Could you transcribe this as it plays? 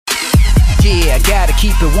gotta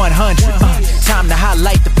keep it 100. Time to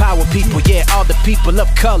highlight the power people, yeah, all the people of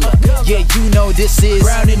color. Yeah, you know this is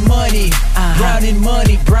Brown and Money. Brown and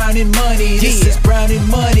Money, Brown and Money. This is Brown and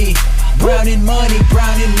Money. Brown and Money,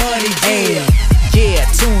 Brown and Money. Yeah,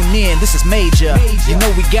 tune in, this is major. You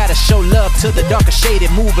know we gotta show love to the darker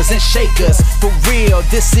shaded movers and shakers. For real,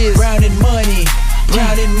 this is Brown and Money.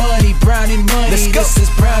 Brown and Money, Brown and Money. Let's go. This is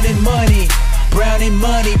Brown and Money. Brown and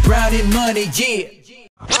Money, Brown and Money, yeah.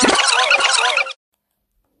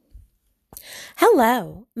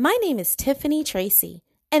 Hello, my name is Tiffany Tracy,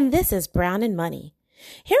 and this is Brown and Money.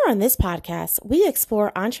 Here on this podcast, we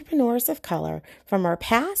explore entrepreneurs of color from our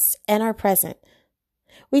past and our present.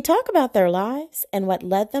 We talk about their lives and what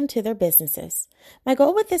led them to their businesses. My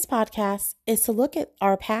goal with this podcast is to look at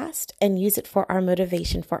our past and use it for our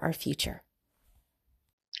motivation for our future.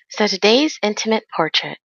 So today's intimate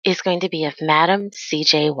portrait is going to be of Madam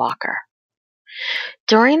C.J. Walker.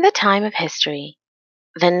 During the time of history,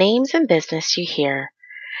 the names in business you hear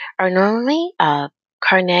are normally of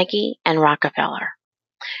Carnegie and Rockefeller,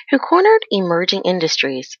 who cornered emerging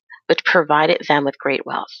industries which provided them with great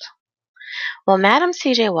wealth. Well, Madam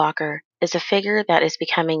C.J. Walker is a figure that is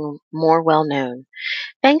becoming more well known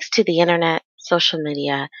thanks to the internet, social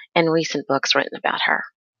media, and recent books written about her.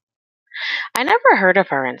 I never heard of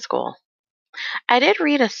her in school. I did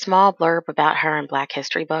read a small blurb about her in Black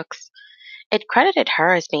history books. It credited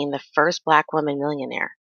her as being the first Black woman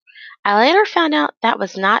millionaire. I later found out that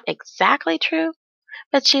was not exactly true,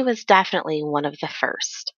 but she was definitely one of the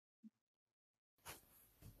first.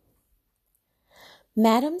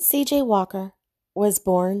 Madam C.J. Walker was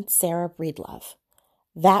born Sarah Breedlove.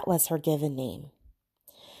 That was her given name.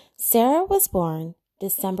 Sarah was born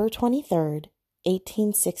December 23rd,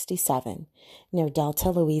 1867, near Delta,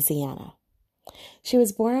 Louisiana. She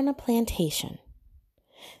was born on a plantation.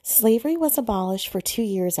 Slavery was abolished for 2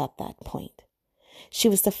 years at that point. She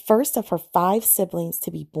was the first of her 5 siblings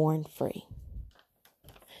to be born free.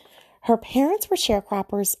 Her parents were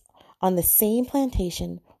sharecroppers on the same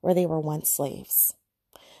plantation where they were once slaves.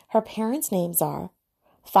 Her parents' names are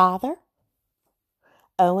Father,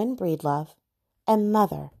 Owen Breedlove, and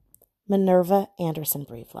Mother, Minerva Anderson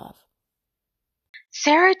Breedlove.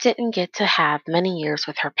 Sarah didn't get to have many years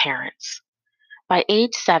with her parents. By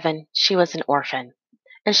age 7, she was an orphan,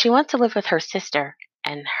 and she went to live with her sister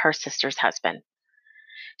and her sister's husband.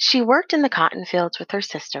 She worked in the cotton fields with her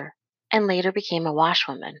sister and later became a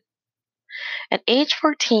washwoman. At age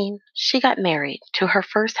 14, she got married to her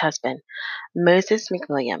first husband, Moses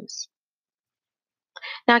McWilliams.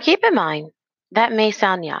 Now keep in mind, that may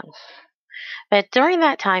sound young, but during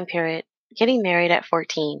that time period, getting married at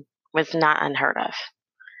 14 was not unheard of.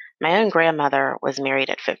 My own grandmother was married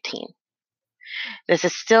at 15. This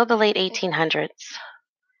is still the late 1800s.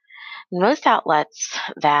 Most outlets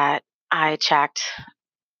that I checked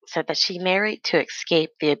said that she married to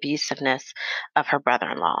escape the abusiveness of her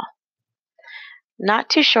brother-in-law. Not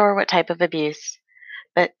too sure what type of abuse,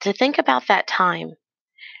 but to think about that time,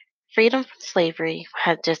 freedom from slavery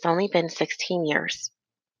had just only been 16 years.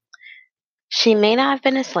 She may not have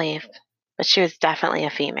been a slave, but she was definitely a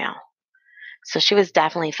female. So she was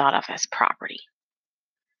definitely thought of as property.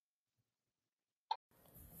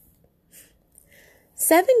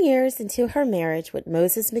 7 years into her marriage with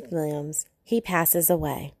Moses McWilliams, he passes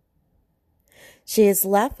away. She is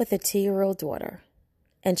left with a 2-year-old daughter,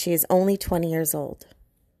 and she is only 20 years old.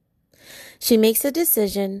 She makes a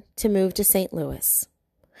decision to move to St. Louis.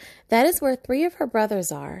 That is where 3 of her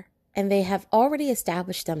brothers are, and they have already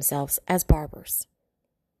established themselves as barbers.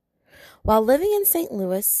 While living in St.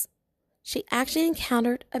 Louis, she actually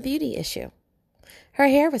encountered a beauty issue. Her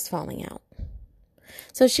hair was falling out.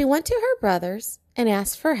 So she went to her brothers and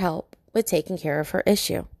asked for help with taking care of her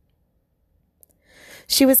issue.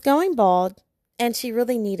 She was going bald, and she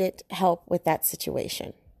really needed help with that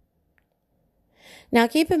situation. Now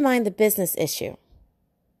keep in mind the business issue.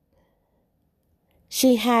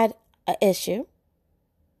 She had an issue,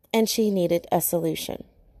 and she needed a solution.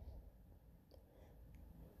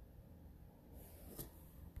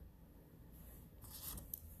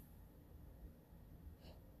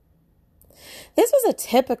 This was a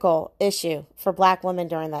typical issue for Black women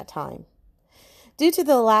during that time. Due to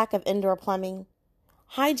the lack of indoor plumbing,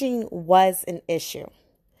 hygiene was an issue.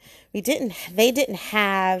 They didn't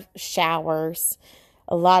have showers,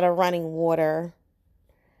 a lot of running water.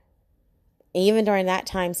 Even during that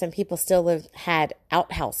time, some people still had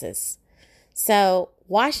outhouses. So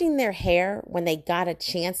washing their hair when they got a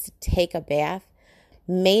chance to take a bath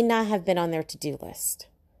may not have been on their to-do list.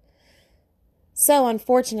 So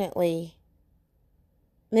unfortunately,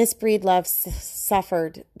 Miss Breedlove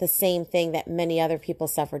suffered the same thing that many other people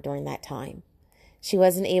suffered during that time. She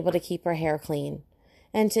wasn't able to keep her hair clean,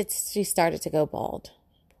 and she started to go bald.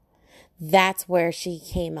 That's where she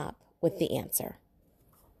came up with the answer.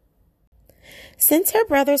 Since her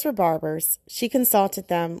brothers were barbers, she consulted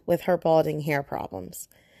them with her balding hair problems.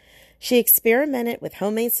 She experimented with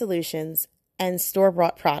homemade solutions and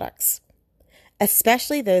store-bought products,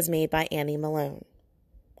 especially those made by Annie Malone,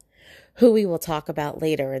 who we will talk about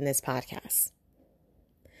later in this podcast.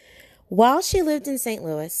 While she lived in St.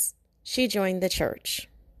 Louis, she joined the church.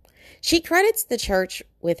 She credits the church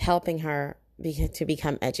with helping her to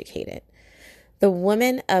become educated. The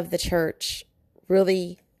women of the church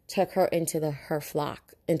really took her into their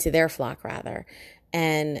flock,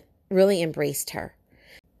 and really embraced her.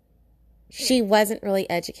 She wasn't really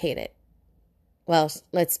educated. Well,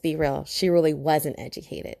 let's be real. She really wasn't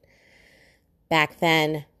educated. Back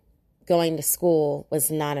then, going to school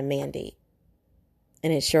was not a mandate,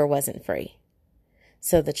 and it sure wasn't free.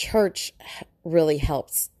 So the church really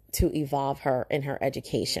helps to evolve her in her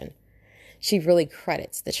education. She really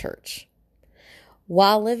credits the church.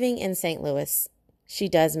 While living in St. Louis, she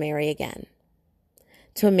does marry again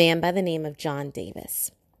to a man by the name of John Davis.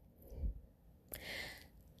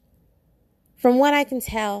 From what I can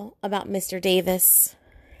tell about Mr. Davis,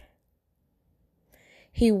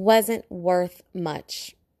 he wasn't worth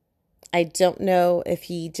much. I don't know if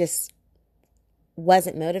he just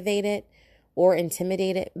wasn't motivated or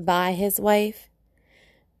intimidated by his wife,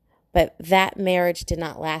 but that marriage did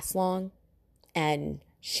not last long, and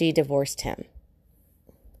she divorced him.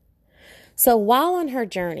 So while on her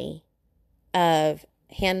journey of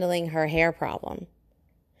handling her hair problem,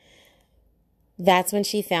 that's when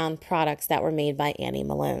she found products that were made by Annie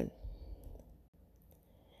Malone.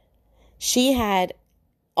 She had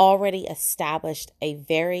already established a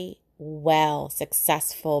very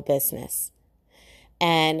successful business,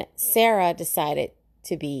 and Sarah decided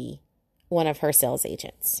to be one of her sales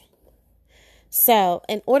agents. So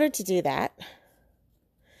in order to do that,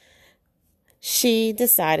 she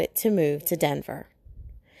decided to move to Denver.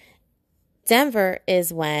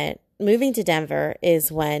 Moving to Denver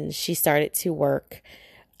is when she started to work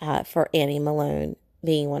for Annie Malone,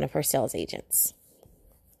 being one of her sales agents.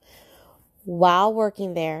 While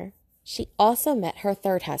working there, she also met her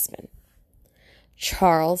third husband,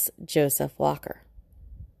 Charles Joseph Walker.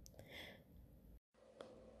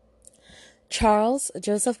 Charles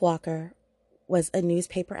Joseph Walker was a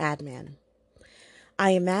newspaper ad man.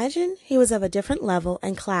 I imagine he was of a different level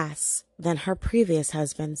and class than her previous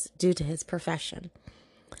husbands due to his profession.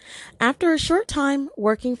 After a short time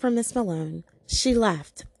working for Miss Malone, she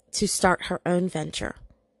left to start her own venture.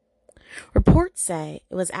 Reports say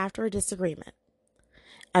it was after a disagreement.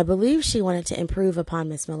 I believe she wanted to improve upon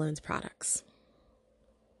Miss Malone's products.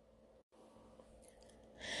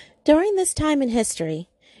 During this time in history,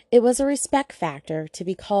 it was a respect factor to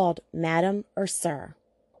be called Madam or Sir.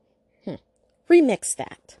 Remix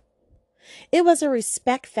that. It was a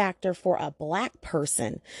respect factor for a black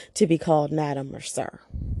person to be called Madam or Sir.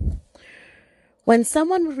 When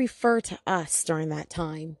someone would refer to us during that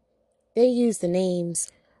time, they used the names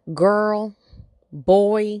girl,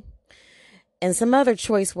 boy, and some other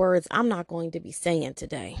choice words I'm not going to be saying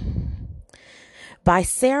today. By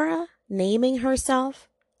Sarah naming herself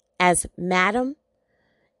as Madam,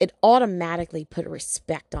 it automatically put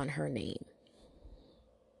respect on her name.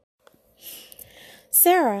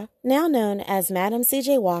 Sarah, now known as Madam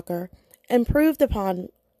C.J. Walker, improved upon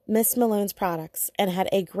Miss Malone's products and had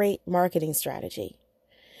a great marketing strategy.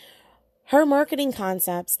 Her marketing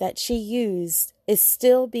concepts that she used is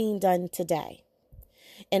still being done today.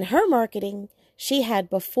 In her marketing, she had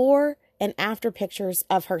before and after pictures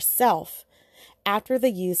of herself after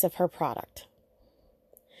the use of her product.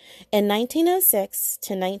 In 1906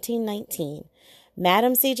 to 1919,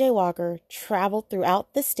 Madam C.J. Walker traveled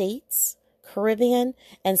throughout the States, Caribbean,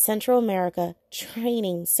 and Central America,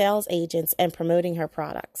 training sales agents and promoting her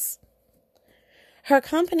products. Her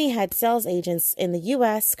company had sales agents in the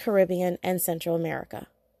U.S., Caribbean, and Central America.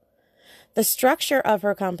 The structure of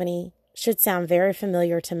her company should sound very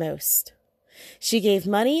familiar to most. She gave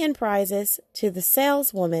money and prizes to the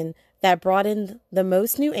saleswoman that brought in the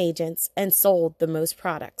most new agents and sold the most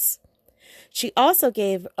products. She also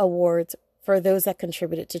gave awards for those that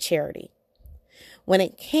contributed to charity. When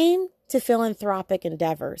it came to philanthropic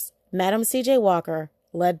endeavors, Madam C.J. Walker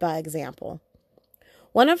led by example.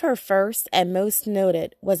 One of her first and most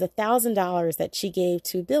noted was $1,000 that she gave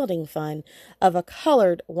to a building fund of a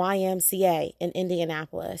colored YMCA in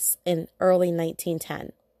Indianapolis in early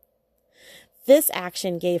 1910. This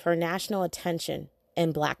action gave her national attention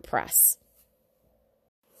in black press.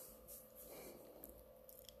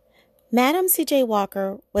 Madam C.J.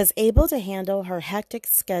 Walker was able to handle her hectic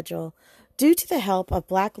schedule due to the help of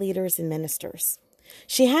Black leaders and ministers.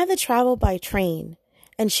 She had to travel by train,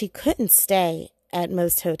 and she couldn't stay at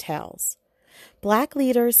most hotels. Black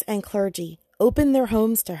leaders and clergy opened their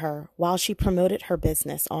homes to her while she promoted her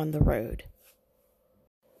business on the road.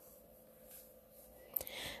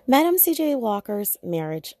 Madam C.J. Walker's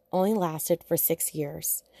marriage only lasted for 6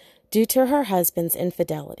 years due to her husband's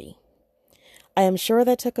infidelity. I am sure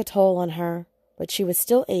that took a toll on her, but she was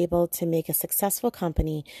still able to make a successful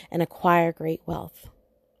company and acquire great wealth.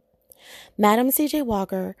 Madam C.J.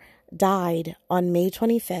 Walker died on May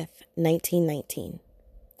 25th, 1919,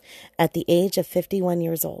 at the age of 51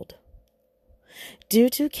 years old, due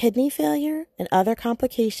to kidney failure and other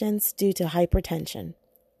complications due to hypertension.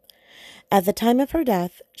 At the time of her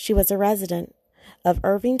death, she was a resident of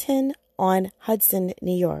Irvington on Hudson,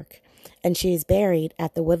 New York, and she is buried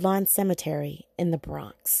at the Woodlawn Cemetery in the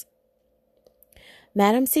Bronx.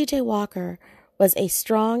 Madam C.J. Walker was a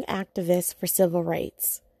strong activist for civil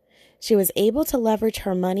rights. She was able to leverage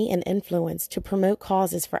her money and influence to promote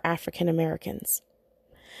causes for African Americans.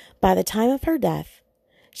 By the time of her death,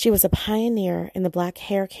 she was a pioneer in the Black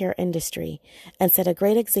hair care industry and set a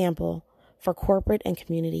great example for corporate and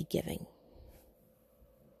community giving.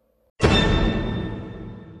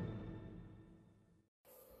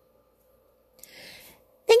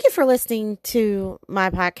 Thank you for listening to my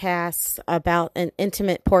podcast about an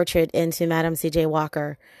intimate portrait into Madam C.J.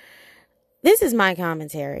 Walker. This is my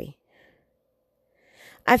commentary.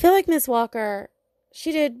 I feel like Miss Walker,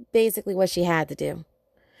 she did basically what she had to do,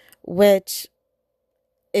 which,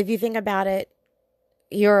 if you think about it,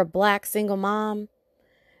 you're a Black single mom,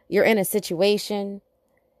 you're in a situation,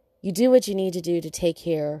 you do what you need to do to take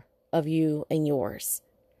care of you and yours.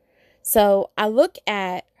 So I look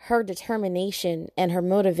at her determination and her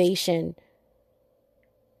motivation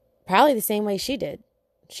probably the same way she did.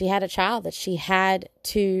 She had a child that she had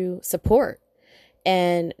to support,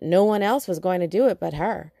 and no one else was going to do it but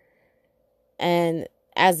her. And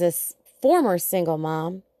as this former single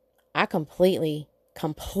mom, I completely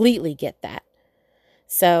get that.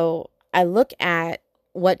 So I look at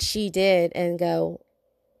what she did and go,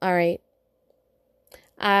 all right,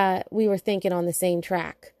 we were thinking on the same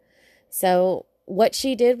track. So what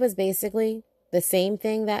she did was basically the same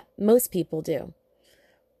thing that most people do.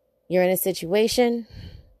 You're in a situation,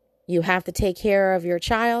 you have to take care of your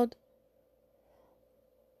child.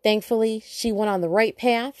 Thankfully, she went on the right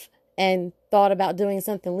path and thought about doing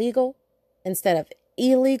something legal instead of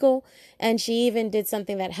illegal. And she even did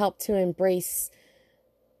something that helped to embrace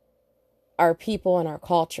our people and our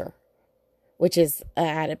culture, which is an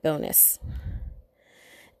added bonus.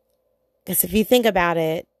 Because if you think about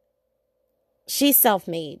it, she's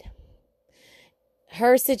self-made.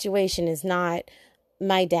 Her situation is not,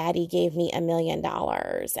 my daddy gave me $1 million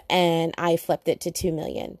and I flipped it to 2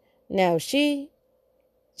 million. No, she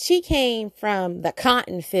came from the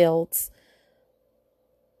cotton fields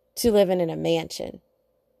to living in a mansion.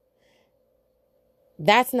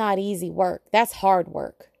 That's not easy work. That's hard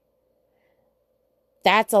work.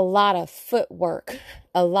 That's a lot of footwork,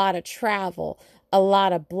 a lot of travel, a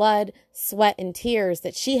lot of blood, sweat, and tears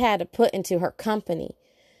that she had to put into her company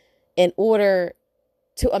in order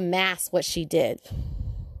to amass what she did.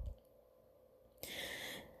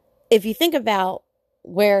 If you think about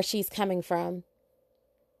where she's coming from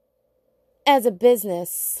as a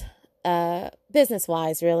business-wise,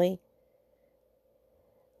 really,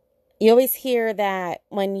 you always hear that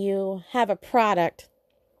when you have a product,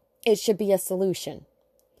 it should be a solution.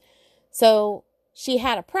 So she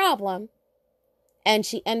had a problem, and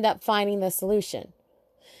she ended up finding the solution.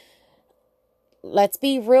 Let's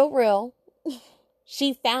be real.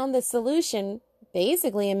 She found the solution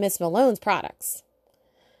basically in Miss Malone's products.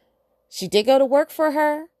 She did go to work for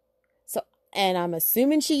her, and I'm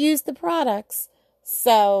assuming she used the products.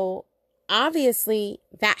 So obviously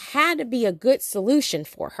that had to be a good solution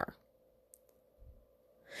for her.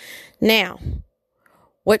 Now,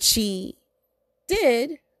 what she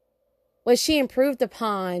did was she improved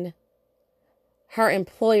upon her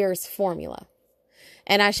employer's formula.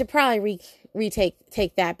 And I should probably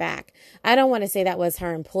take that back. I don't want to say that was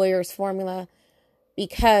her employer's formula,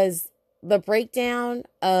 because the breakdown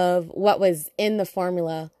of what was in the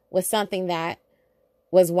formula was something that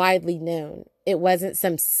was widely known. It wasn't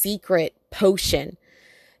some secret potion.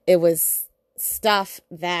 It was stuff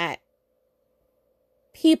that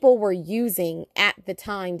people were using at the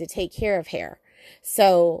time to take care of hair.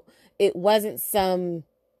 So it wasn't some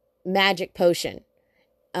magic potion.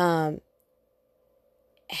 Had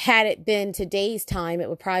it been today's time, it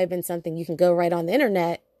would probably have been something you can go right on the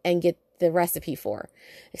internet and get the recipe for.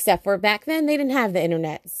 Except for back then, they didn't have the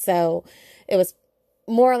internet. So it was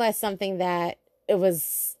more or less something that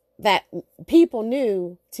people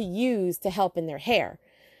knew to use to help in their hair.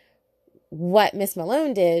 What Miss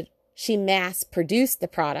Malone did, she mass produced the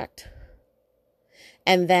product.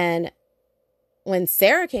 And then when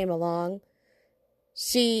Sarah came along,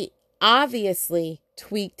 she obviously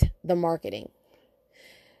tweaked the marketing.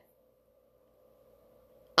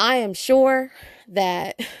 I am sure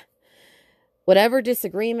that whatever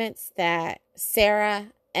disagreements that Sarah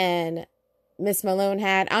and Miss Malone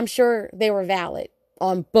had, I'm sure they were valid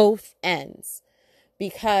on both ends.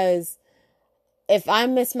 Because if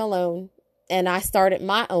I'm Miss Malone and I started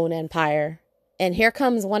my own empire, and here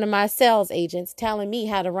comes one of my sales agents telling me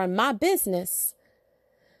how to run my business,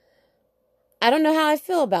 I don't know how I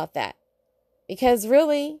feel about that. Because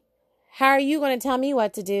really, how are you going to tell me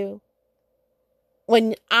what to do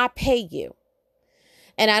when I pay you?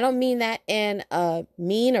 And I don't mean that in a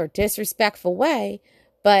mean or disrespectful way,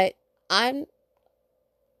 but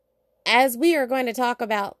as we are going to talk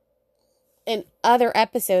about in other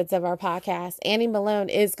episodes of our podcast, Annie Malone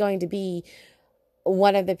is going to be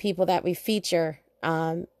one of the people that we feature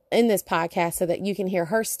in this podcast so that you can hear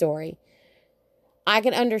her story. I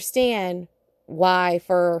can understand why,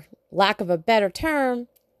 for lack of a better term,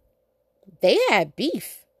 they had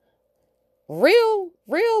beef. Real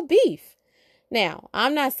beef. Now,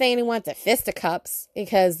 I'm not saying he went to fisticuffs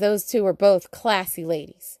because those two are both classy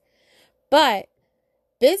ladies. But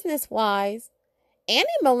business-wise, Annie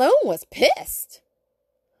Malone was pissed.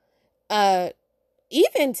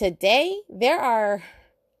 Even today,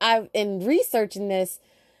 in researching this,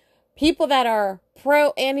 people that are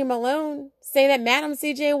pro Annie Malone say that Madam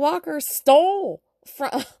C.J. Walker stole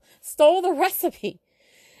the recipe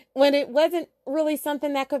when it wasn't really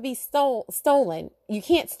something that could be stolen. You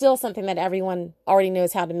can't steal something that everyone already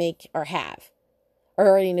knows how to make or have, or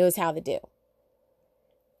already knows how to do.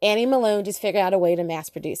 Annie Malone just figured out a way to mass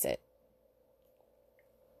produce it.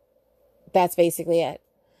 That's basically it.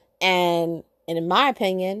 And in my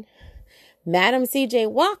opinion, Madam C.J.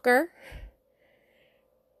 Walker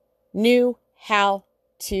knew how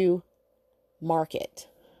to market.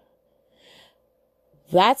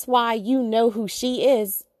 That's why you know who she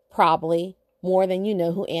is probably more than you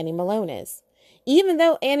know who Annie Malone is. Even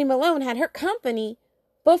though Annie Malone had her company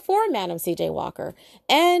before Madam C.J. Walker.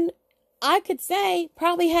 And I could say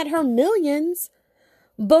probably had her millions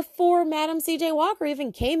before Madam C.J. Walker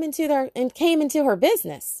even came into her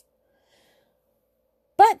business.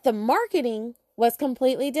 But the marketing was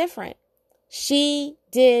completely different. She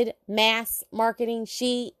did mass marketing.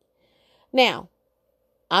 Now,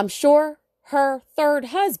 I'm sure her third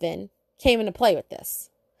husband came into play with this.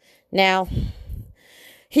 Now,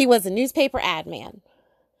 he was a newspaper ad man.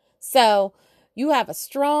 So you have a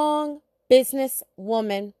strong business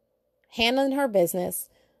woman handling her business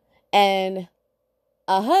and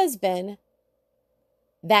a husband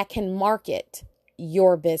that can market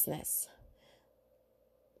your business.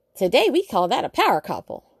 Today, we call that a power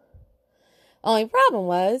couple. Only problem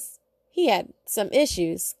was he had some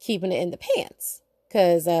issues keeping it in the pants.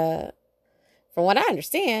 Because from what I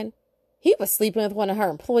understand, he was sleeping with one of her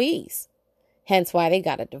employees. Hence why they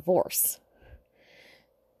got a divorce.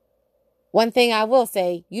 One thing I will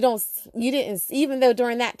say, you didn't, even though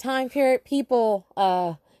during that time period, people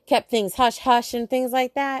kept things hush-hush and things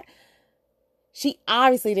like that, she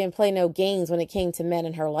obviously didn't play no games when it came to men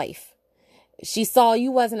in her life. She saw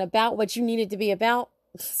you wasn't about what you needed to be about.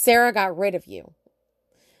 Sarah got rid of you.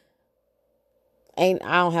 I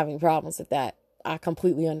don't have any problems with that. I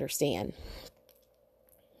completely understand.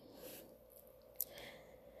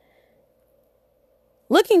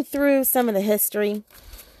 Looking through some of the history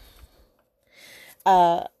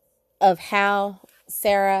of how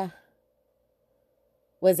Sarah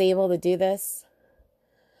was able to do this,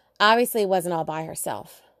 obviously it wasn't all by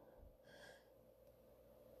herself.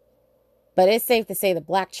 But it's safe to say the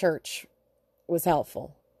black church was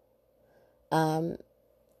helpful.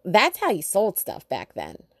 That's how you sold stuff back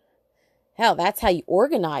then. Hell, that's how you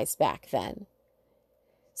organized back then.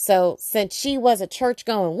 So since she was a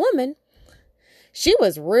church-going woman, she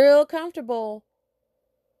was real comfortable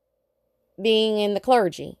being in the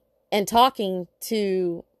clergy and talking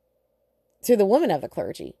to the women of the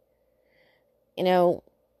clergy. You know,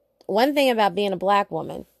 one thing about being a black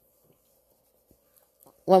woman,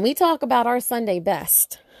 when we talk about our Sunday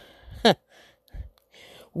best,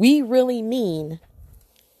 we really mean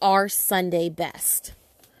our Sunday best.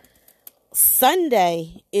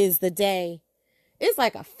 Sunday is the day. It's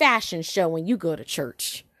like a fashion show when you go to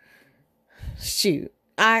church. Shoot.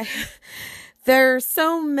 There's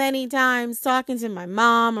so many times talking to my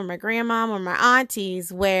mom or my grandmom or my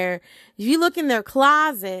aunties where if you look in their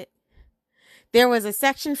closet, there was a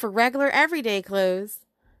section for regular everyday clothes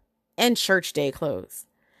and church day clothes.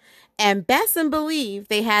 And best and believe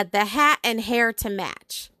they had the hat and hair to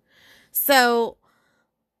match. So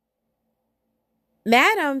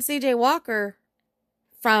Madam C.J. Walker,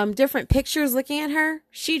 from different pictures looking at her,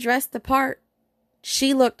 she dressed the part.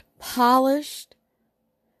 She looked polished,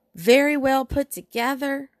 very well put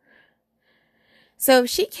together. So if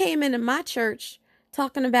she came into my church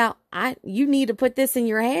talking about, you need to put this in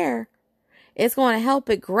your hair, it's going to help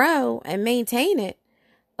it grow and maintain it.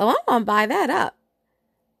 Oh, I'm going to buy that up.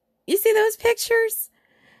 You see those pictures?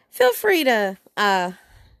 Feel free to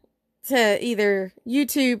either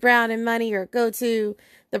YouTube Brown and Money or go to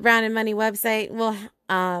the Brown and Money website. Well,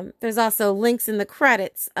 there's also links in the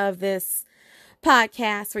credits of this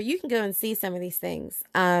podcast where you can go and see some of these things.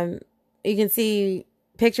 You can see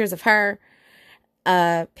pictures of her,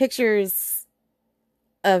 pictures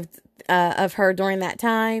of her during that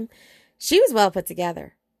time. She was well put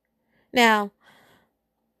together. Now,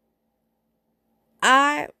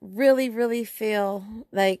 I really, really feel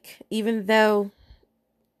like even though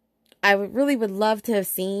I would love to have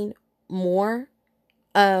seen more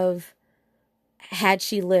of had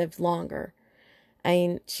she lived longer. I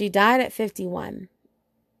mean, she died at 51.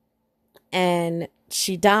 And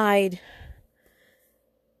she died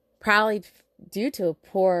probably due to a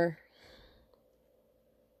poor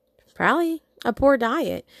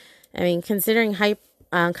diet. I mean, considering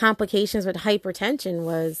complications with hypertension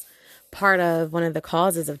was part of one of the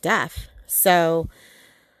causes of death. So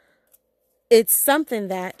it's something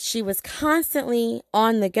that she was constantly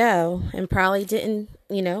on the go and probably didn't,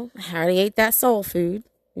 hardly ate that soul food.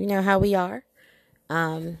 You know how we are.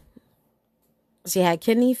 She had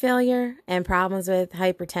kidney failure and problems with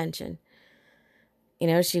hypertension.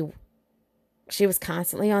 She was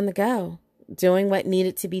constantly on the go, doing what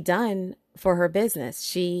needed to be done for her business.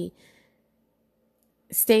 She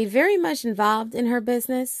stayed very much involved in her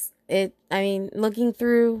business. Looking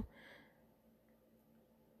through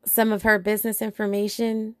some of her business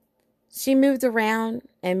information, she moved around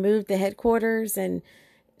and moved the headquarters, and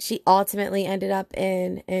she ultimately ended up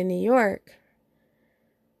in New York.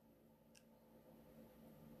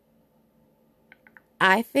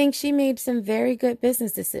 I think she made some very good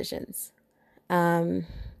business decisions. I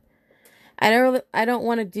don't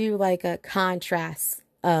want to do like a contrast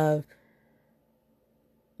of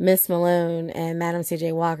Miss Malone and Madam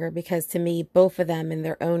C.J. Walker, because to me, both of them in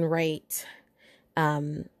their own right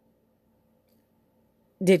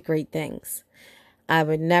did great things. I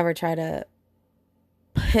would never try to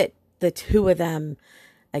put the two of them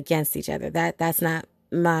against each other. That's not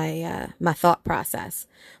my thought process.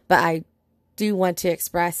 But I do want to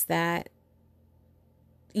express that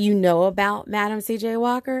about Madam C.J.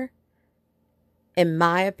 Walker, in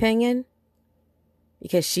my opinion,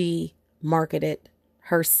 because she marketed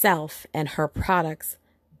herself and her products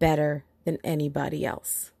better than anybody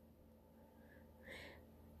else.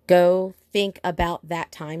 Go think about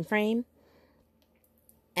that time frame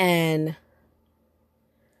and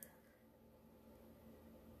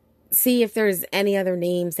see if there's any other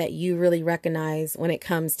names that you really recognize when it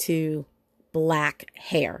comes to black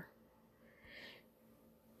hair.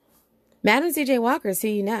 Madam C.J. Walker is who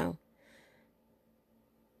you know.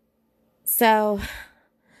 So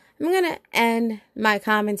I'm going to end my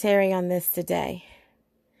commentary on this today.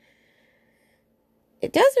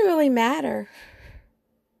 It doesn't really matter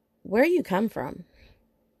where you come from.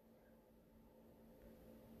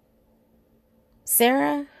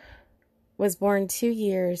 Sarah was born 2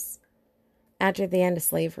 years after the end of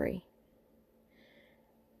slavery.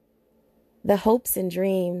 The hopes and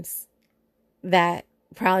dreams that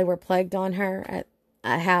probably were plagued on her at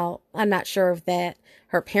how, I'm not sure if that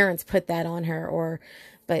her parents put that on her,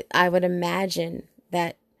 but I would imagine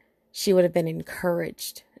that she would have been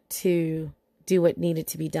encouraged to do what needed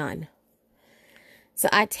to be done. So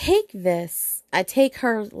I take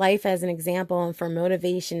her life as an example, and for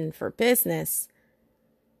motivation for business,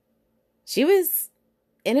 she was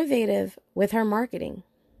innovative with her marketing.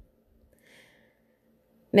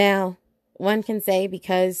 Now, one can say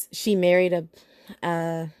because she married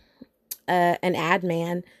an ad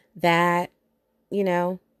man that,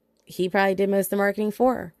 he probably did most of the marketing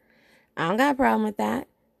for her. I don't got a problem with that.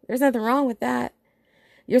 There's nothing wrong with that.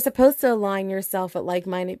 You're supposed to align yourself with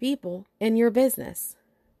like-minded people in your business.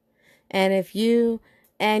 And if you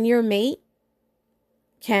and your mate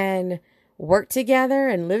can work together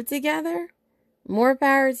and live together, more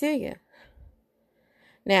power to you.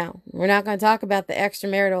 Now, we're not going to talk about the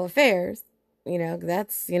extramarital affairs,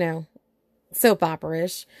 that's, soap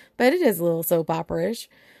opera-ish, but it is a little soap opera-ish.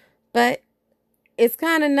 But it's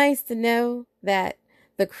kind of nice to know that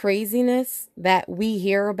the craziness that we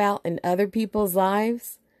hear about in other people's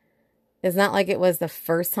lives is not like it was the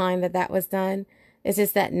first time that was done. It's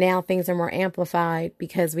just that now things are more amplified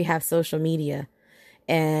because we have social media.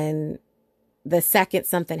 And the second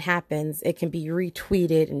something happens, it can be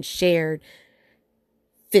retweeted and shared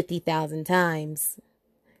 50,000 times.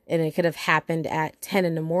 And it could have happened at 10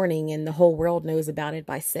 in the morning and the whole world knows about it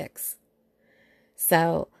by 6.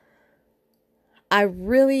 So I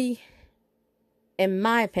really, in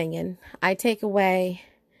my opinion, I take away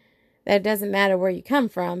that it doesn't matter where you come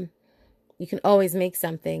from. You can always make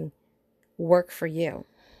something work for you.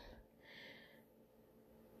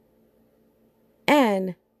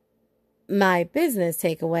 And my business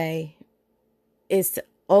takeaway is to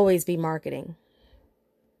always be marketing.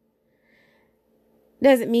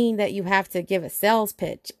 Doesn't mean that you have to give a sales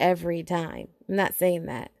pitch every time. I'm not saying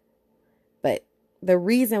that. But the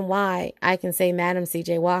reason why I can say Madam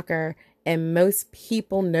C.J. Walker and most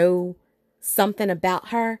people know something about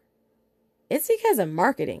her, it's because of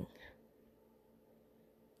marketing.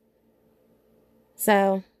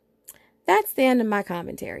 So that's the end of my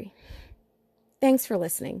commentary. Thanks for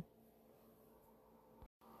listening.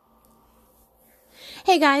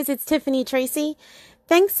 Hey guys, it's Tiffany Tracy.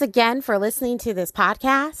 Thanks again for listening to this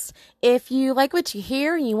podcast. If you like what you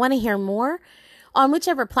hear and you want to hear more, on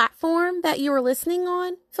whichever platform that you are listening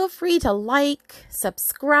on, feel free to like,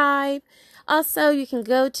 subscribe. Also, you can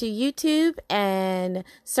go to YouTube and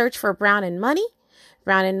search for Brown and Money,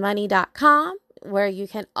 brownandmoney.com, where you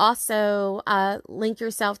can also link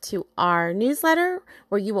yourself to our newsletter,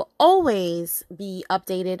 where you will always be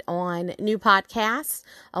updated on new podcasts,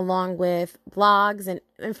 along with blogs and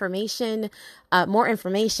information, more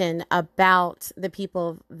information about the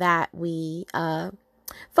people that we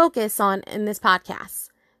focus on in this podcast.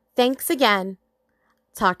 Thanks again.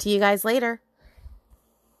 Talk to you guys later.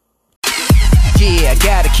 Yeah, I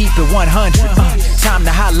gotta keep it 100. Time to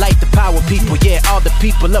highlight the power people. Yeah, all the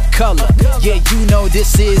people of color. Yeah, you know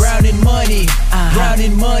this is Brown and Money. Brown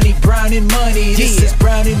and Money, Brown and Money. This is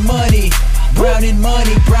Brown and Money. Brown and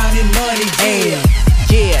Money, Brown and Money.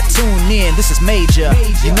 Yeah, tune in, this is major.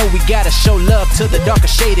 You know we gotta show love to the darker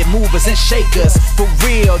shaded movers and shakers. For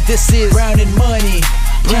real, this is Brown and Money.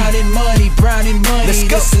 Brown and Money, Brown and Money. Let's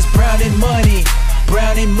go. This is Brown and Money.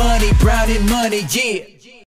 Brown and Money, Brown and Money, yeah.